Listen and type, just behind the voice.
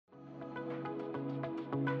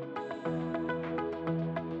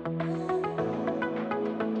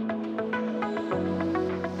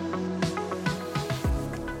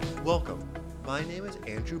My name is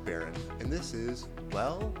Andrew Barron, and this is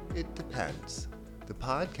Well, It Depends, the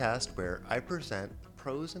podcast where I present the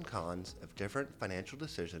pros and cons of different financial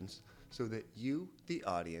decisions so that you, the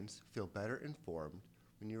audience, feel better informed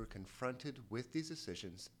when you are confronted with these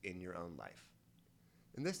decisions in your own life.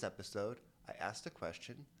 In this episode, I asked the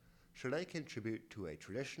question, should I contribute to a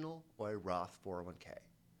traditional or a Roth 401k?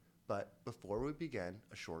 But before we begin,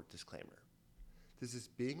 a short disclaimer. This is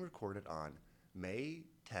being recorded on May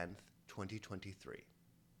 10th, 2023.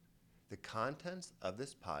 The contents of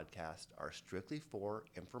this podcast are strictly for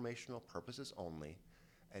informational purposes only,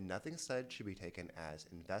 and nothing said should be taken as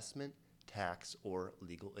investment, tax, or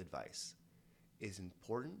legal advice. It is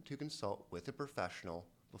important to consult with a professional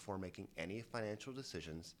before making any financial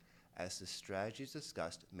decisions, as the strategies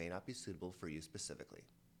discussed may not be suitable for you specifically.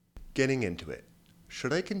 Getting into it,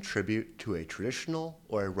 should I contribute to a traditional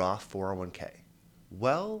or a Roth 401k?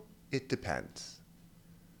 Well, it depends.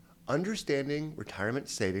 Understanding retirement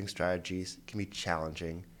saving strategies can be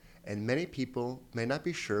challenging, and many people may not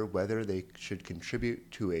be sure whether they should contribute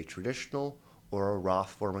to a traditional or a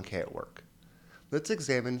Roth 401k at work. Let's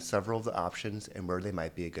examine several of the options and where they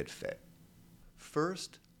might be a good fit.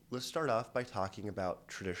 First, let's start off by talking about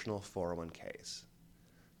traditional 401ks.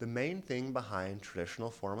 The main thing behind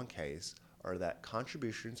traditional 401ks are that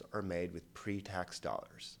contributions are made with pre-tax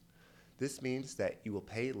dollars. This means that you will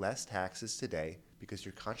pay less taxes today because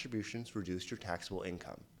your contributions reduce your taxable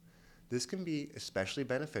income. This can be especially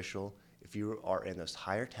beneficial if you are in those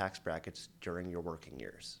higher tax brackets during your working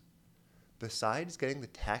years. Besides getting the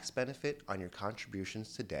tax benefit on your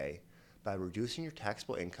contributions today, by reducing your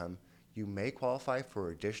taxable income, you may qualify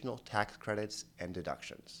for additional tax credits and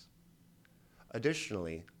deductions.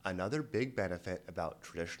 Additionally, another big benefit about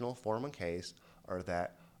traditional 401ks are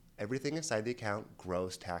that everything inside the account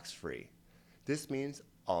grows tax-free. This means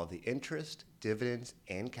all of the interest, dividends,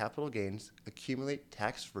 and capital gains accumulate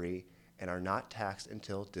tax-free and are not taxed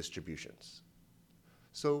until distributions.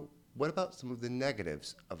 So, what about some of the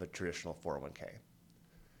negatives of a traditional 401k?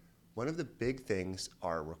 One of the big things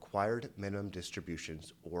are required minimum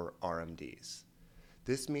distributions, or RMDs.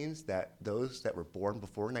 This means that those that were born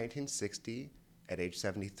before 1960 at age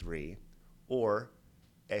 73, or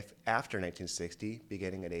if after 1960,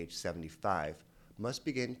 beginning at age 75, must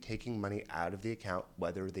begin taking money out of the account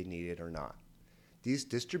whether they need it or not. These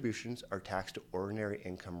distributions are taxed to ordinary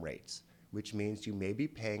income rates, which means you may be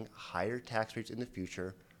paying higher tax rates in the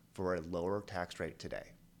future for a lower tax rate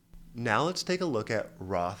today. Now let's take a look at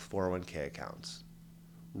Roth 401k accounts.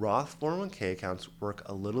 Roth 401k accounts work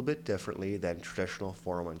a little bit differently than traditional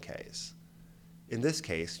 401ks. In this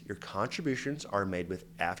case, your contributions are made with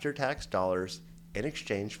after-tax dollars in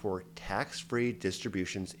exchange for tax-free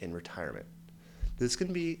distributions in retirement. This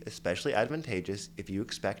can be especially advantageous if you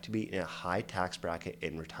expect to be in a high tax bracket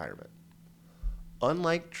in retirement.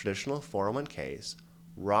 Unlike traditional 401ks,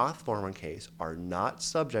 Roth 401ks are not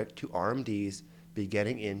subject to RMDs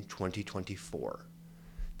beginning in 2024.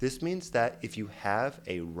 This means that if you have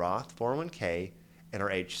a Roth 401k and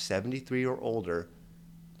are age 73 or older,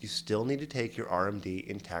 you still need to take your RMD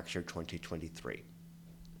in tax year 2023.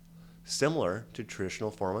 Similar to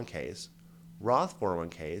traditional 401ks, Roth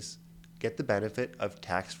 401ks get the benefit of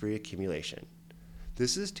tax-free accumulation.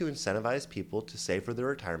 This is to incentivize people to save for their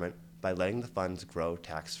retirement by letting the funds grow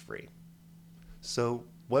tax-free. So,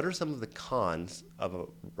 what are some of the cons of a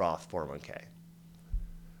Roth 401k?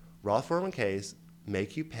 Roth 401ks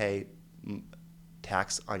make you pay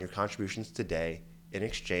tax on your contributions today in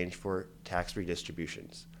exchange for tax-free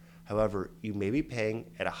distributions. However, you may be paying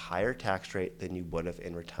at a higher tax rate than you would have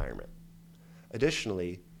in retirement.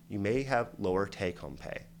 Additionally, you may have lower take-home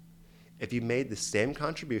pay. If you made the same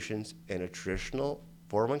contributions in a traditional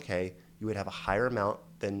 401k, you would have a higher amount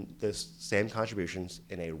than the same contributions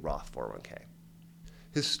in a Roth 401k.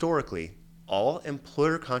 Historically, all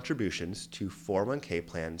employer contributions to 401k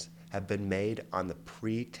plans have been made on the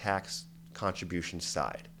pre-tax contribution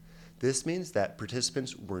side. This means that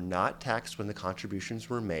participants were not taxed when the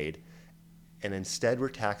contributions were made and instead were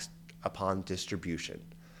taxed upon distribution.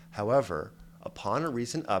 However, upon a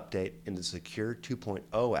recent update in the Secure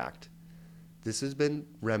 2.0 Act, this has been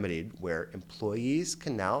remedied where employees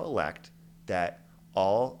can now elect that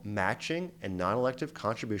all matching and non-elective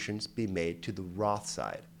contributions be made to the Roth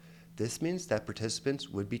side. This means that participants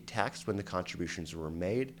would be taxed when the contributions were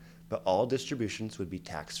made, but all distributions would be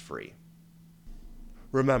tax-free.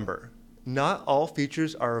 Remember, not all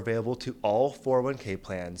features are available to all 401k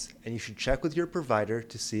plans, and you should check with your provider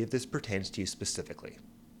to see if this pertains to you specifically.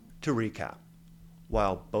 To recap,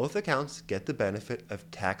 while both accounts get the benefit of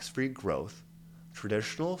tax-free growth,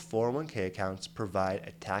 traditional 401k accounts provide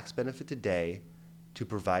a tax benefit today to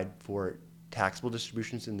provide for taxable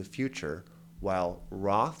distributions in the future, while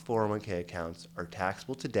Roth 401k accounts are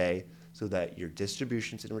taxable today so that your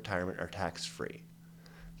distributions in retirement are tax-free.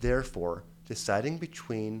 Therefore, deciding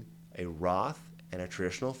between a Roth and a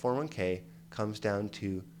traditional 401k comes down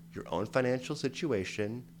to your own financial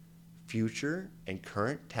situation, future and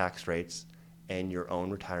current tax rates, and your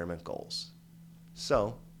own retirement goals.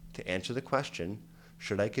 So, to answer the question,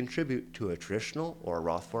 should I contribute to a traditional or a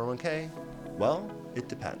Roth 401k? Well, it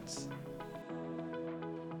depends.